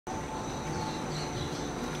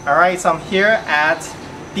Alright, so I'm here at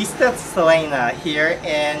Vista Serena here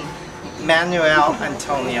in Manuel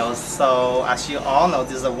Antonio. So as you all know,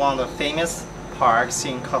 this is one of the famous parks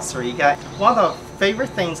in Costa Rica. One of the favorite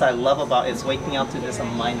things I love about it is waking up to this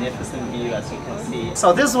magnificent view, as you can see.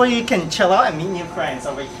 So this is where you can chill out and meet new friends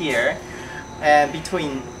over here. And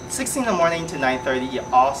between 6 in the morning to 9:30, you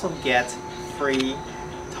also get free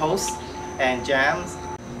toast and jams.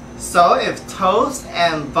 So if toast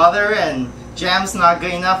and butter and jam's not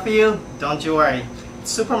good enough for you, don't you worry.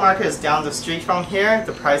 Supermarket is down the street from here.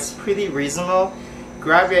 The price is pretty reasonable.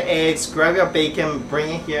 Grab your eggs, grab your bacon,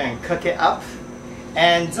 bring it here and cook it up.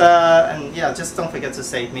 And yeah, just don't forget to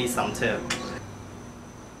save me some too.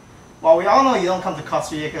 Well, we all know you don't come to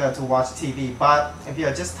Costa Rica to watch TV, but if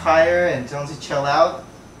you're just tired and want to chill out,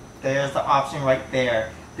 there's the option right there.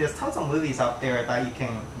 There's tons of movies out there that you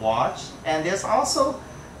can watch. And there's also,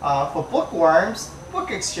 for bookworms,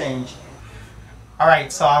 book exchange.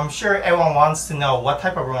 Alright, so I'm sure everyone wants to know what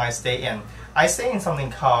type of room I stay in. I stay in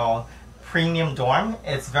something called Premium Dorm.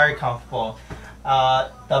 It's very comfortable.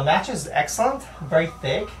 The mattress is excellent, very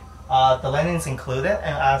thick. The linen's included,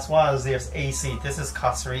 and as well as there's AC. This is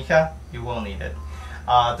Costa Rica, you will need it.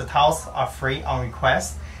 The towels are free on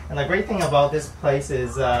request. And the great thing about this place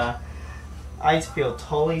is I feel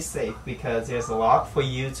totally safe because there's a lock for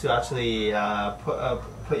you to actually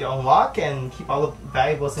put your own lock and keep all the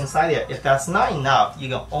valuables inside it. If that's not enough, you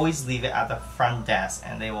can always leave it at the front desk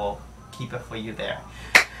and they will keep it for you there.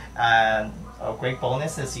 And a great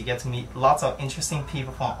bonus is you get to meet lots of interesting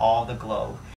people from all the globe.